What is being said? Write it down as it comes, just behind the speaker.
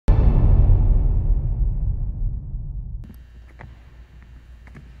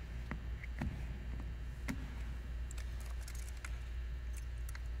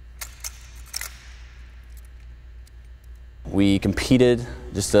We competed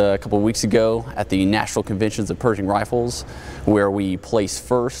just a couple of weeks ago at the National Conventions of Pershing Rifles, where we placed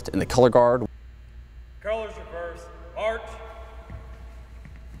first in the color guard. Colors reverse, march.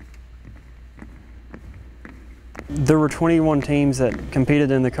 There were 21 teams that competed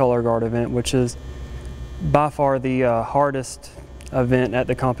in the color guard event, which is by far the hardest event at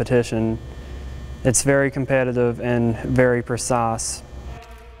the competition. It's very competitive and very precise.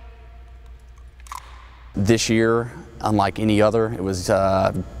 This year, unlike any other, it was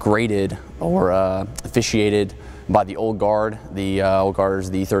graded or officiated by the Old Guard. The Old Guard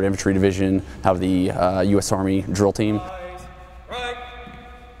is the 3rd Infantry Division of the U.S. Army drill team.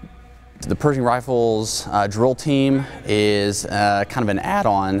 The Pershing Rifles drill team is kind of an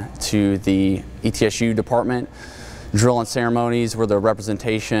add-on to the ETSU department. Drill and ceremonies were the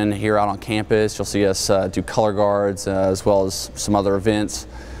representation here out on campus. You'll see us do color guards as well as some other events.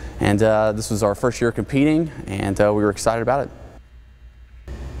 And this was our first year competing, and we were excited about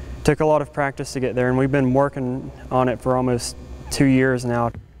it. Took a lot of practice to get there, and we've been working on it for almost 2 years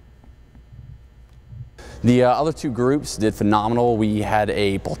now. The other two groups did phenomenal. We had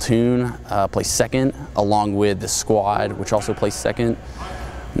a platoon place second, along with the squad, which also placed second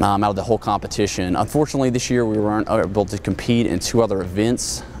out of the whole competition. Unfortunately, this year we weren't able to compete in 2 other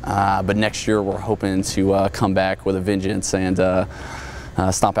events, but next year we're hoping to come back with a vengeance and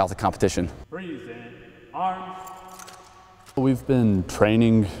stomp out the competition. Breathe in, arms. We've been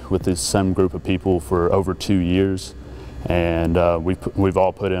training with this same group of people for over 2 years, and we've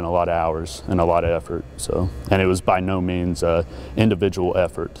all put in a lot of hours and a lot of effort. And it was by no means an individual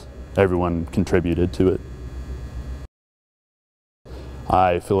effort. Everyone contributed to it.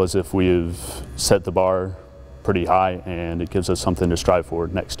 I feel as if we've set the bar pretty high, and it gives us something to strive for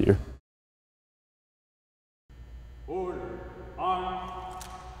next year. Order, arms.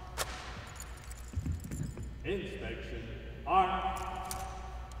 Inspection, arms.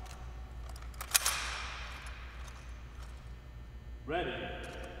 Ready,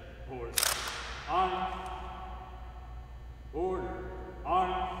 horse, arms. Order,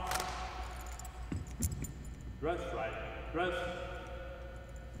 arms. Dress right, dress.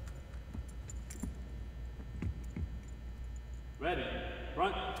 Ready,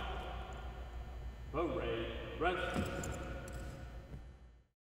 front, parade, rest.